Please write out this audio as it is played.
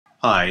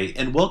Hi,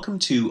 and welcome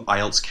to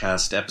IELTS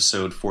Cast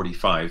episode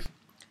 45.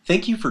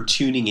 Thank you for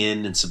tuning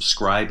in and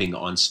subscribing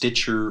on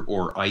Stitcher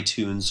or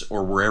iTunes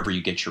or wherever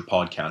you get your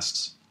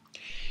podcasts.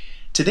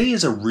 Today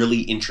is a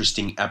really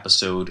interesting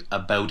episode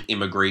about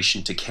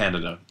immigration to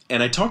Canada,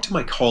 and I talked to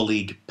my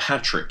colleague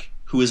Patrick,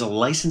 who is a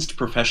licensed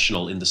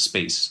professional in the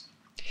space.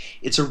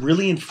 It's a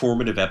really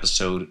informative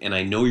episode, and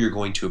I know you're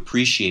going to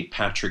appreciate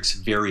Patrick's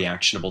very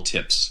actionable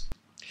tips.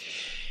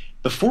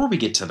 Before we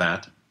get to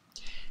that,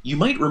 you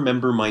might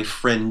remember my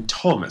friend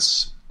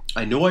Thomas.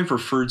 I know I've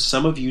referred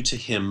some of you to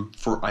him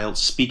for IELTS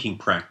speaking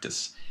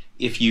practice.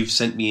 If you've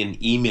sent me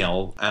an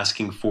email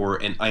asking for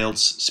an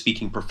IELTS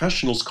speaking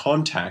professional's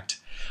contact,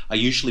 I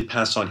usually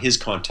pass on his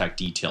contact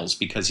details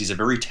because he's a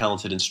very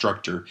talented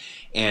instructor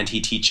and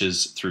he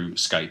teaches through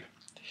Skype.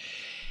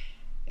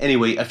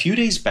 Anyway, a few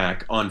days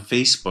back on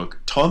Facebook,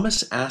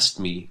 Thomas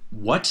asked me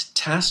what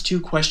Task 2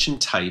 question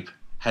type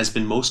has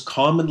been most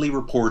commonly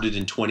reported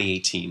in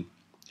 2018.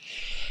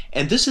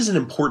 And this is an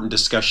important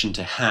discussion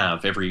to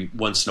have every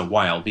once in a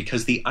while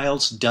because the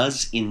IELTS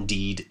does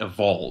indeed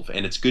evolve,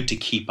 and it's good to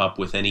keep up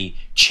with any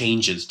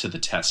changes to the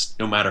test,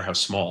 no matter how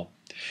small.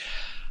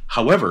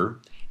 However,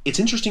 it's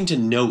interesting to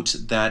note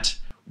that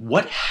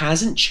what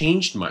hasn't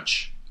changed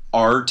much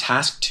are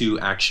Task 2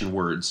 action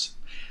words.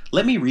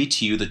 Let me read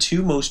to you the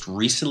two most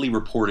recently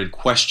reported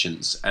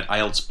questions at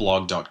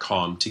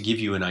IELTSblog.com to give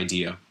you an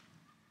idea.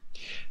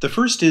 The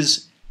first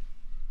is,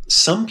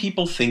 some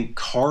people think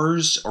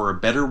cars are a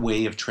better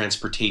way of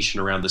transportation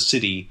around the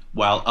city,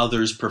 while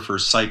others prefer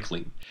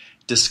cycling.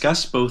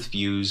 Discuss both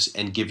views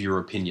and give your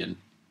opinion.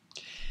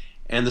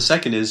 And the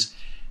second is,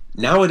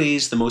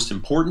 nowadays the most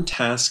important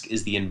task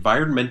is the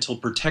environmental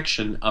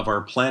protection of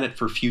our planet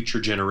for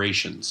future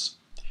generations.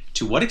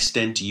 To what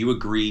extent do you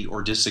agree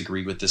or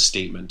disagree with this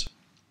statement?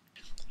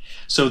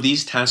 So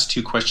these Task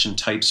 2 question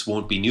types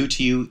won't be new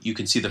to you. You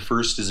can see the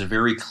first is a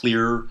very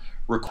clear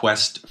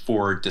request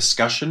for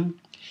discussion.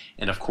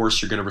 And of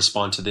course, you're going to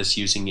respond to this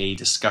using a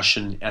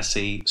discussion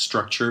essay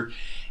structure.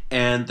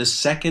 And the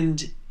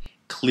second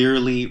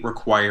clearly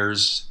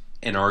requires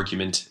an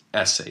argument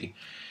essay.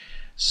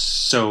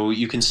 So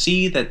you can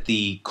see that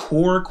the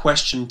core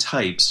question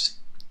types,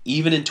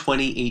 even in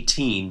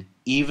 2018,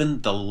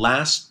 even the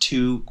last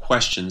two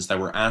questions that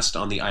were asked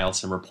on the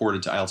IELTS and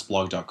reported to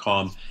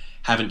IELTSblog.com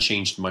haven't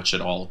changed much at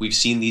all. We've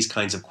seen these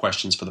kinds of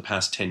questions for the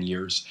past 10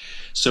 years.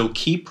 So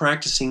keep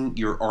practicing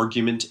your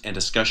argument and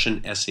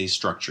discussion essay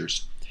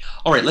structures.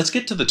 All right, let's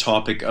get to the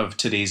topic of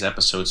today's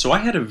episode. So I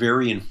had a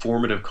very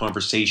informative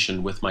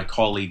conversation with my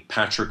colleague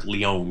Patrick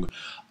Leong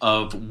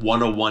of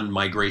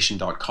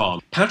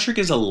 101migration.com. Patrick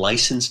is a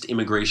licensed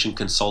immigration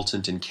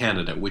consultant in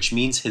Canada, which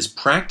means his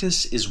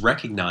practice is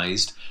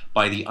recognized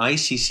by the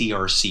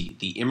ICCRC,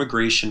 the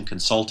Immigration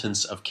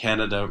Consultants of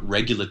Canada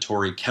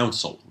Regulatory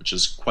Council, which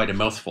is quite a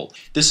mouthful.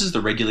 This is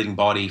the regulating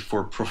body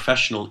for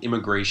professional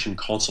immigration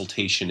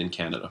consultation in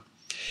Canada.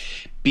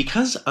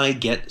 Because I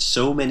get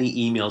so many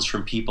emails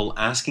from people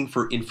asking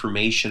for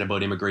information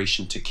about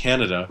immigration to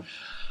Canada,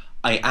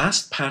 I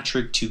asked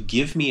Patrick to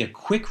give me a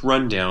quick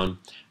rundown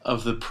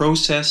of the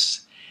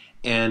process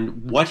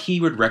and what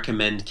he would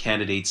recommend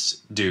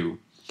candidates do.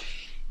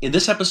 In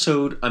this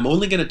episode, I'm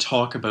only going to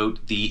talk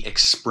about the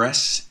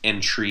express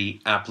entry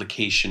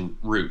application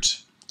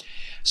route.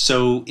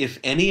 So if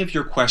any of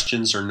your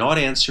questions are not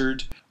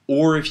answered,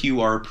 or if you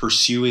are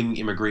pursuing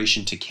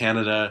immigration to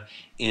Canada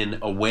in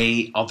a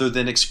way other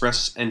than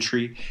express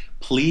entry,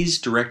 please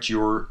direct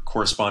your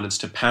correspondence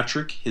to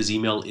Patrick. His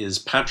email is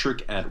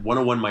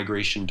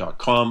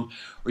patrick@101migration.com,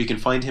 or you can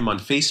find him on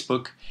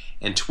Facebook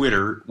and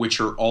Twitter,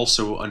 which are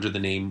also under the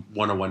name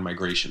 101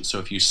 Migration. So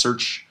if you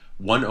search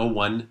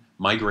 101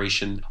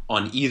 Migration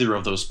on either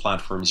of those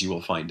platforms, you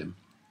will find him.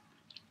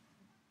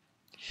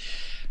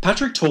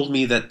 Patrick told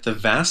me that the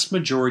vast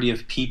majority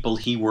of people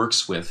he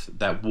works with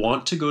that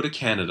want to go to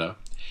Canada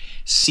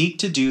seek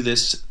to do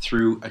this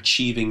through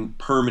achieving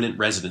permanent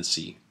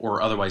residency,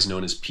 or otherwise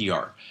known as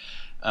PR,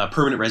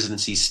 permanent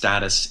residency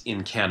status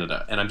in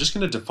Canada. And I'm just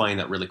going to define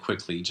that really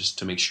quickly just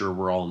to make sure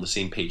we're all on the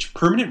same page.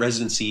 Permanent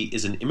residency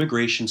is an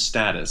immigration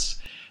status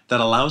that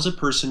allows a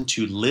person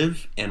to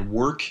live and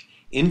work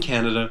in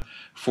Canada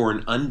for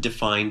an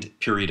undefined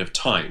period of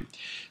time.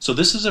 So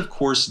this is of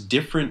course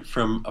different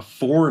from a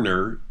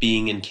foreigner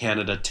being in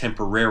Canada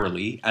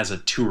temporarily as a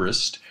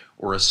tourist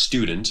or a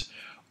student,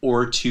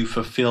 or to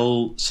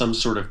fulfill some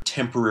sort of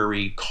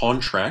temporary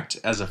contract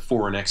as a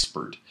foreign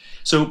expert.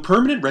 So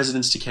permanent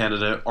residents to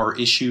Canada are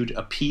issued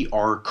a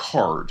PR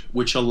card,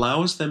 which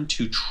allows them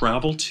to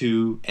travel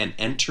to and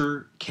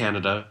enter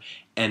Canada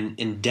an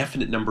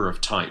indefinite number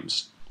of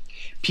times.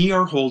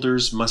 PR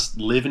holders must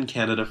live in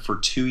Canada for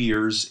 2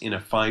 years in a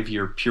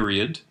 5-year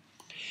period,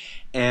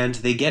 and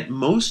they get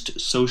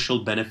most social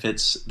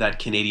benefits that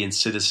Canadian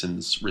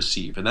citizens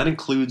receive, and that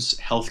includes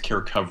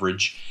healthcare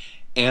coverage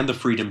and the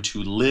freedom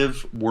to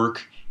live,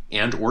 work,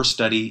 and or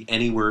study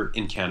anywhere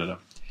in Canada.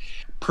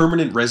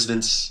 Permanent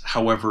residents,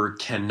 however,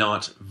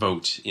 cannot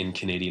vote in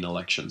Canadian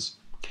elections.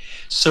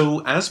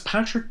 So, as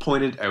Patrick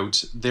pointed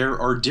out, there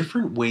are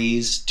different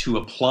ways to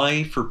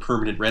apply for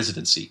permanent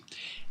residency.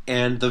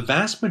 And the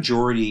vast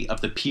majority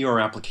of the PR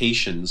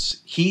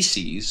applications he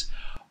sees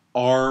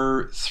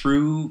are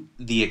through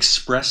the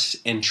express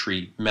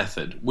entry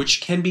method,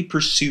 which can be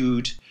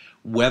pursued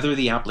whether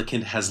the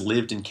applicant has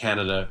lived in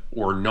Canada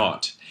or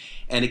not.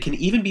 And it can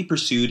even be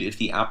pursued if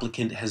the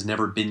applicant has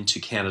never been to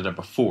Canada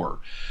before.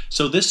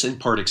 So this in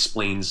part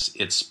explains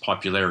its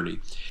popularity.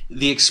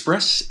 The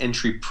express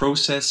entry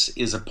process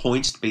is a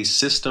points-based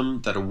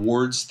system that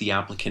awards the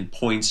applicant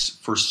points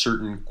for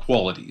certain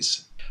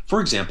qualities. For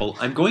example,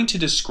 I'm going to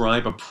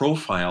describe a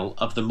profile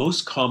of the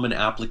most common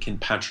applicant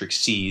Patrick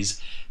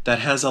sees that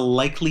has a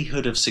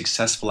likelihood of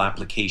successful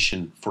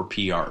application for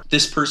PR.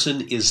 This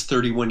person is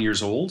 31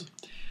 years old.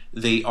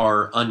 They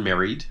are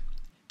unmarried.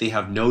 They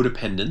have no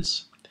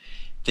dependents.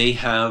 They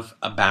have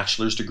a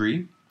bachelor's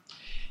degree.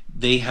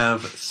 They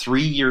have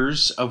 3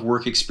 years of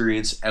work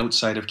experience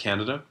outside of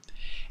Canada.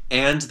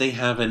 And they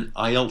have an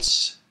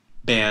IELTS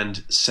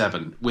band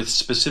 7 with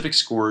specific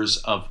scores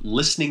of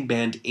listening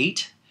band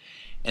 8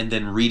 and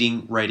then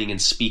reading, writing,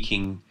 and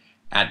speaking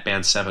at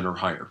band 7 or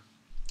higher.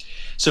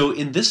 So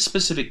in this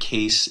specific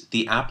case,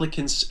 the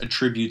applicant's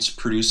attributes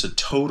produce a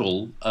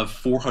total of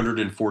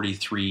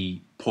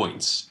 443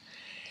 points.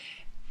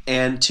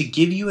 And to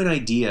give you an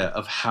idea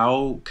of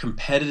how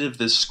competitive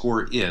this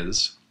score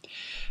is,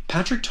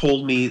 Patrick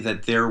told me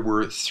that there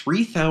were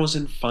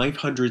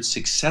 3,500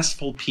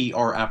 successful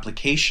PR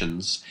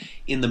applications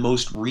in the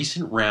most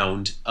recent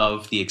round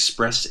of the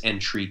express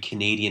entry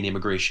Canadian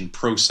immigration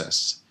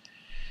process.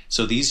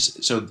 So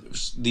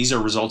these are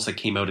results that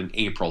came out in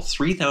April.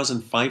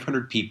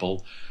 3,500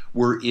 people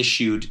were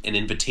issued an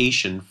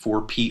invitation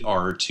for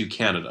PR to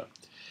Canada.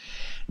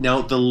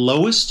 Now, the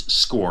lowest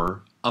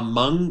score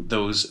among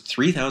those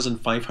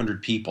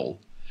 3,500 people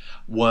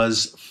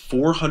was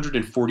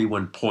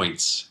 441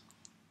 points.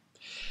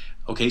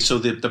 Okay, so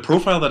the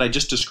profile that I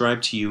just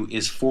described to you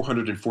is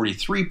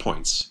 443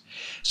 points.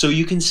 So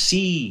you can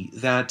see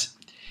that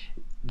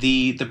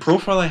the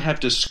profile I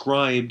have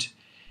described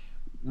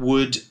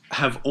would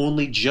have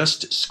only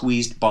just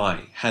squeezed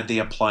by had they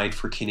applied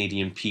for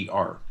Canadian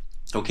PR.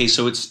 Okay,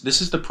 so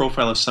this is the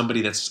profile of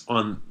somebody that's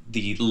on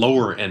the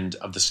lower end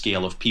of the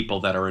scale of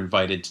people that are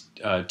invited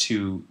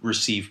to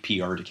receive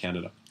PR to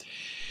Canada.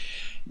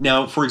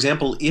 Now, for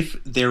example,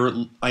 if their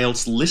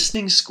IELTS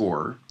listening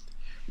score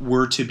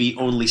were to be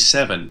only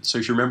 7, so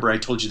if you remember I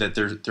told you that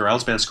their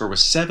IELTS band score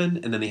was 7,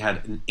 and then they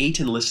had an 8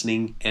 in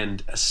listening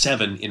and a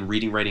 7 in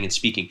reading, writing, and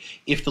speaking.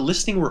 If the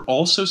listening were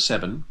also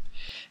 7,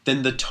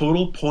 then the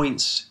total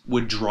points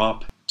would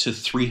drop to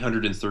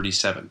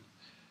 337.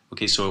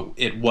 Okay, so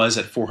it was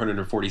at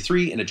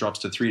 443 and it drops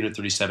to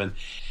 337.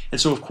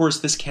 And so of course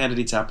this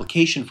candidate's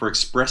application for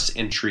express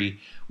entry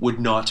would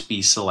not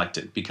be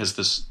selected because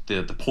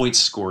the points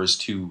score is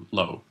too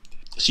low.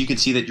 So you can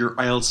see that your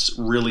IELTS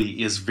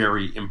really is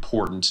very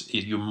important.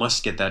 You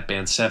must get that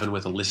band 7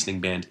 with a listening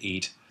band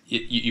 8.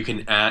 You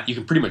can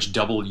pretty much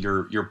double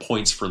your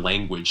points for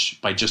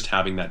language by just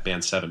having that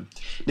band 7.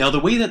 Now the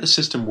way that the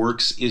system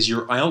works is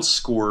your IELTS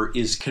score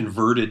is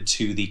converted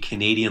to the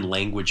Canadian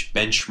language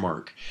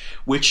benchmark,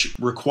 which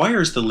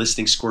requires the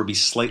listening score be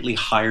slightly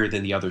higher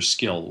than the other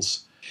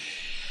skills.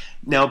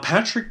 Now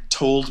Patrick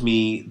told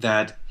me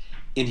that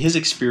in his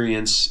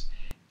experience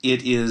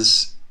it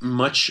is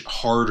much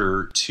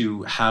harder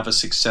to have a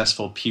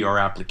successful PR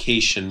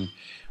application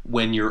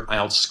when your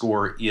IELTS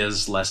score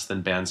is less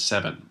than band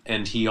 7,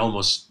 and he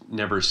almost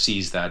never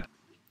sees that.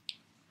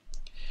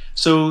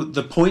 So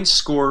the points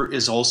score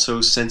is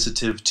also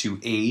sensitive to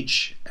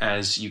age,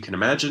 as you can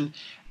imagine,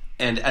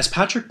 and as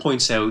Patrick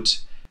points out,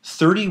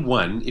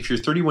 31, if you're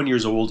 31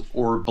 years old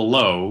or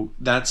below,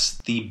 that's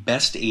the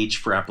best age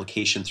for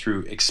application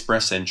through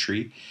express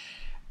entry,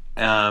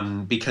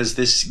 because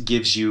this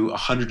gives you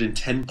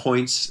 110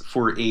 points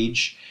for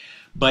age.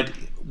 But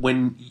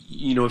when,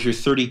 if you're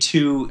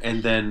 32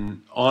 and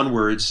then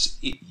onwards,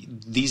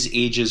 these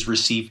ages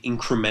receive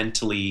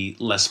incrementally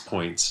less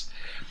points.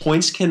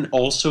 Points can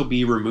also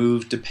be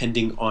removed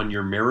depending on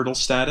your marital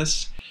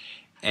status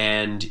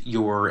and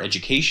your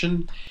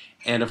education,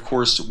 and of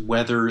course,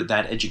 whether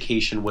that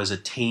education was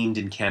attained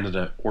in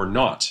Canada or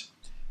not.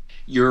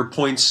 Your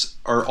points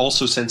are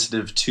also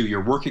sensitive to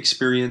your work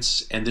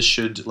experience, and this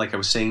should, like I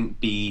was saying,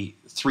 be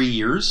 3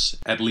 years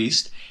at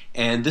least.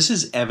 And this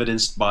is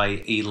evidenced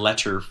by a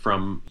letter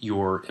from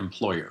your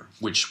employer,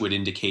 which would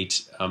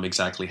indicate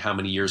exactly how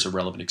many years of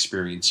relevant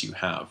experience you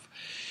have.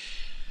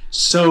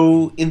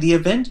 So in the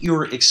event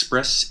your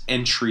express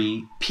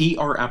entry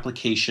PR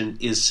application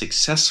is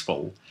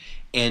successful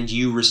and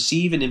you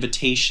receive an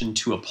invitation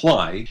to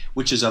apply,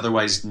 which is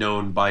otherwise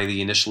known by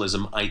the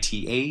initialism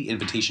ITA,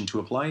 invitation to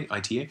apply,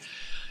 ITA,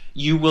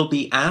 you will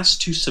be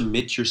asked to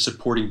submit your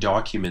supporting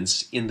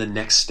documents in the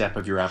next step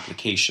of your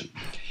application.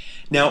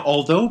 Now,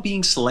 although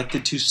being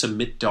selected to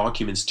submit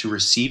documents to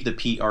receive the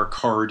PR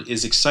card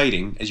is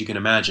exciting, as you can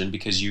imagine,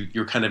 because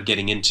you're kind of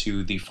getting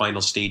into the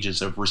final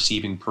stages of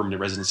receiving permanent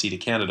residency to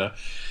Canada,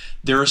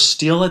 there are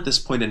still at this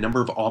point a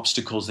number of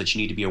obstacles that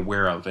you need to be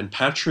aware of. And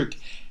Patrick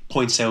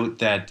points out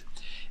that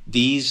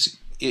these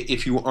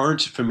if you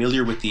aren't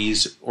familiar with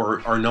these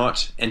or are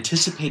not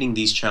anticipating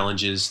these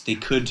challenges, they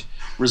could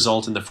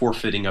result in the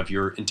forfeiting of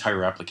your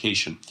entire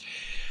application.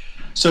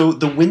 So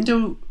the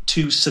window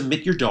to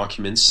submit your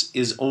documents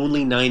is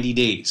only 90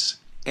 days.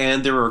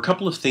 And there are a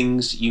couple of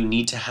things you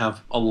need to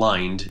have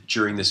aligned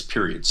during this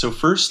period. So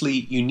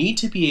firstly, you need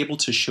to be able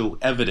to show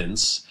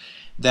evidence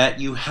that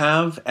you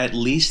have at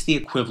least the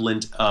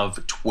equivalent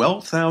of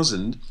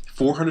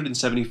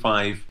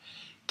 12,475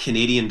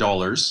 Canadian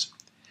dollars,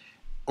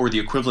 or the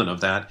equivalent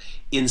of that,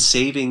 in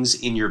savings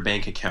in your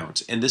bank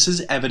account. And this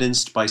is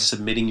evidenced by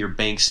submitting your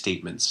bank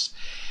statements.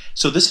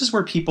 So this is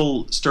where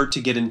people start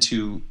to get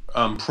into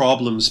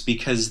problems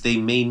because they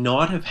may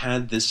not have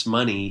had this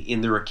money in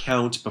their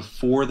account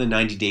before the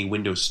 90-day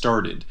window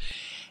started.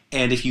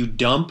 And if you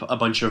dump a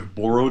bunch of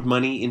borrowed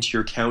money into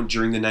your account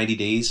during the 90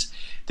 days,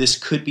 this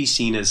could be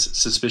seen as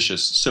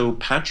suspicious. So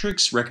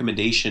Patrick's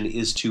recommendation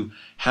is to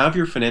have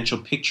your financial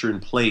picture in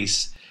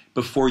place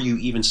before you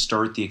even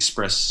start the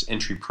express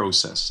entry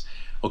process.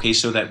 Okay,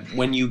 so that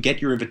when you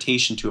get your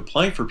invitation to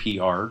apply for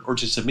PR or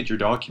to submit your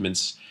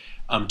documents,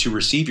 to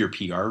receive your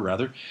PR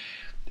rather,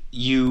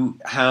 you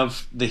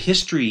have the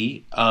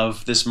history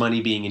of this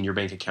money being in your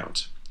bank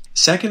account.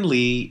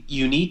 Secondly,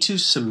 you need to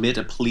submit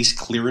a police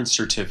clearance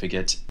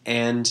certificate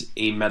and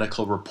a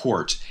medical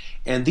report.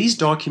 And these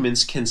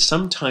documents can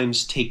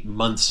sometimes take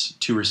months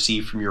to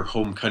receive from your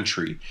home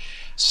country.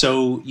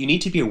 So you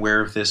need to be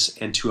aware of this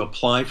and to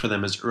apply for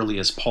them as early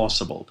as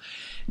possible.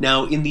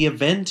 Now, in the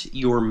event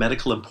your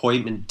medical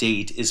appointment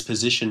date is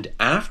positioned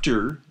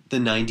after the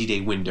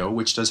 90-day window,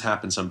 which does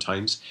happen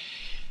sometimes,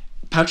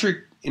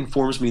 Patrick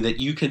informs me that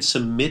you can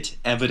submit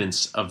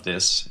evidence of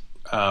this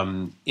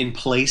in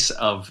place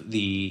of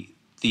the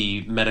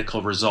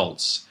medical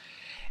results.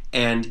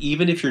 And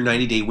even if your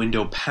 90-day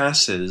window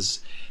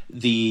passes,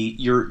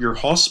 your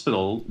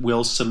hospital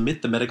will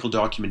submit the medical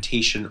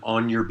documentation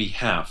on your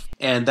behalf.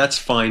 And that's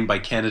fine by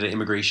Canada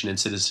Immigration and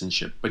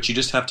Citizenship, but you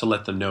just have to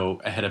let them know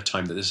ahead of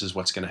time that this is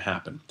what's going to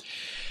happen.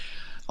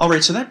 All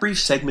right, so that brief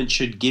segment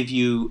should give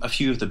you a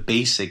few of the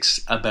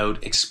basics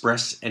about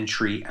express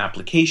entry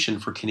application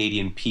for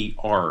Canadian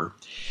PR.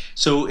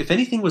 So if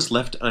anything was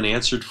left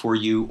unanswered for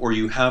you, or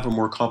you have a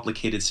more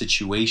complicated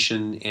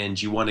situation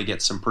and you want to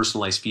get some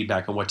personalized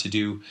feedback on what to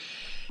do,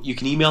 you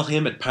can email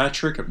him at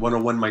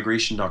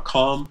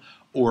patrick@101migration.com,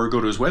 or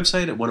go to his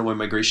website at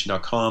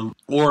 101migration.com,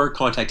 or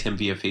contact him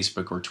via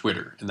Facebook or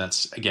Twitter, and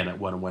that's again at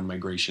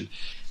 101migration.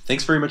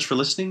 Thanks very much for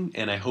listening,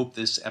 and I hope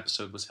this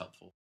episode was helpful.